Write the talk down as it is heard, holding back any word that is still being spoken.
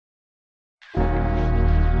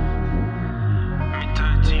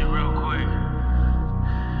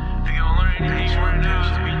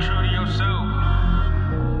Just be true to yourself.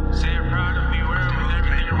 Say you're proud of me, whatever, with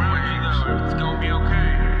everything around you, though. It's gonna be okay.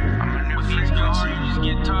 When things get hard, you just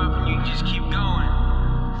get tough and you just keep going.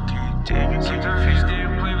 Sometimes you stay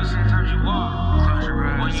and play, but sometimes you walk.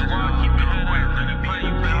 When you walk, keep your head up. When you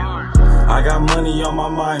play hard. I got money on my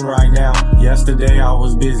mind right now. Yesterday I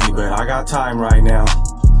was busy, but I got time right now.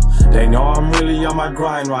 They know I'm really on my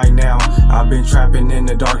grind right now. I've been trapping in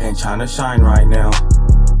the dark, ain't trying to shine right now.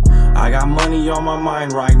 I got money on my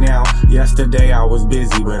mind right now. Yesterday I was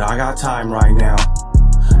busy, but I got time right now.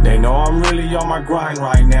 They know I'm really on my grind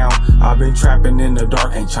right now. I've been trapping in the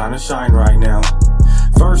dark, ain't trying to shine right now.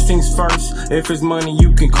 First things first, if it's money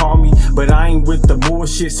you can call me, but I ain't with the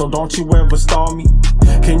bullshit, so don't you ever stall me.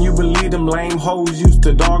 Can you believe them lame hoes used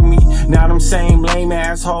to dog me? Now them same lame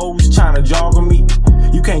assholes tryna jog on me.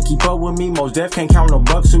 You can't keep up with me, most def can't count no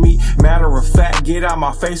bucks with me. Matter of fact, get out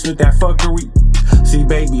my face with that fuckery. See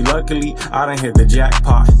baby, luckily, I done hit the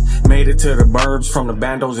jackpot. Made it to the burbs from the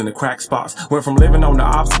bandos and the crack spots. Went from living on the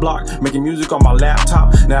ops block, making music on my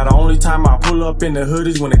laptop. Now the only time I pull up in the hood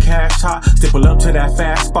is when the cash hot. Stipple up to that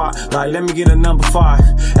fast spot, like let me get a number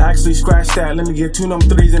 5. Actually scratch that, let me get 2 number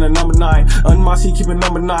 3s and a number 9. Under my seat, keep a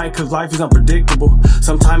number 9, cause life is unpredictable.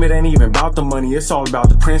 Sometimes it ain't even about the money, it's all about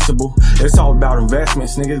the principle. It's all about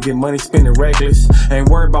investments, niggas get money, spend it reckless. Ain't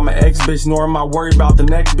worried about my ex bitch, nor am I worried about the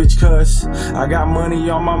next bitch, cause I got money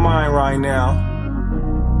on my mind right now.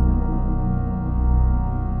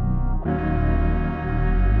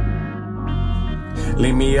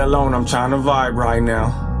 Leave me alone, I'm trying to vibe right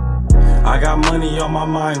now. I got money on my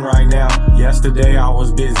mind right now. Yesterday I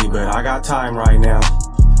was busy, but I got time right now.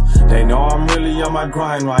 They know I'm really on my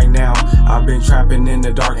grind right now. I've been trapping in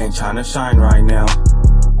the dark, ain't trying to shine right now.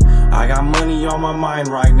 I got money on my mind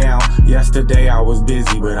right now. Yesterday I was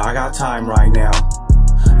busy, but I got time right now.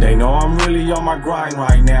 They know I'm really on my grind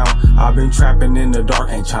right now. I've been trapping in the dark,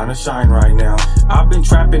 ain't trying to shine right now. I've been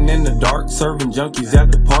trapping in the dark, serving junkies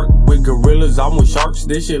at the park. With gorillas, I'm with sharks,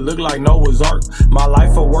 this shit look like Noah's Ark. My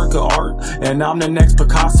life a work of art, and I'm the next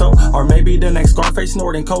Picasso. Or maybe the next Scarface,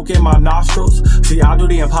 snorting coke in my nostrils. See, I do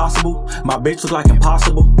the impossible, my bitch was like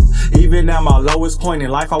impossible. Even at my lowest point in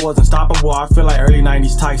life, I was unstoppable. I feel like early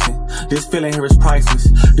 90s Tyson. This feeling here is priceless.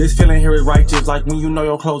 This feeling here is righteous, like when you know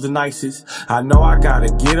your clothes are nicest. I know I gotta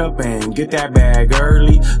get up and get that bag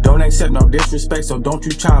early. Don't accept no disrespect, so don't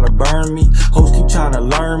you try to burn me. Hoes keep trying to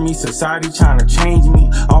learn me, society trying to change me.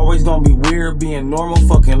 Always gonna be weird, being normal,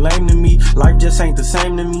 fucking lame to me. Life just ain't the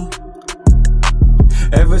same to me.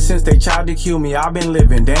 Ever since they tried to kill me, I've been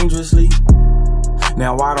living dangerously.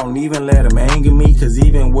 Now I don't even let them anger me, cause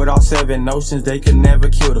even with all 7 notions, they could never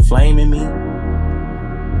kill the flame in me.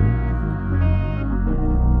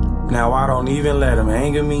 Now I don't even let them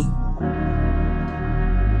anger me,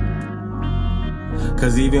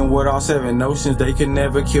 cause even with all 7 notions, they could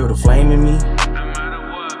never kill the flame in me.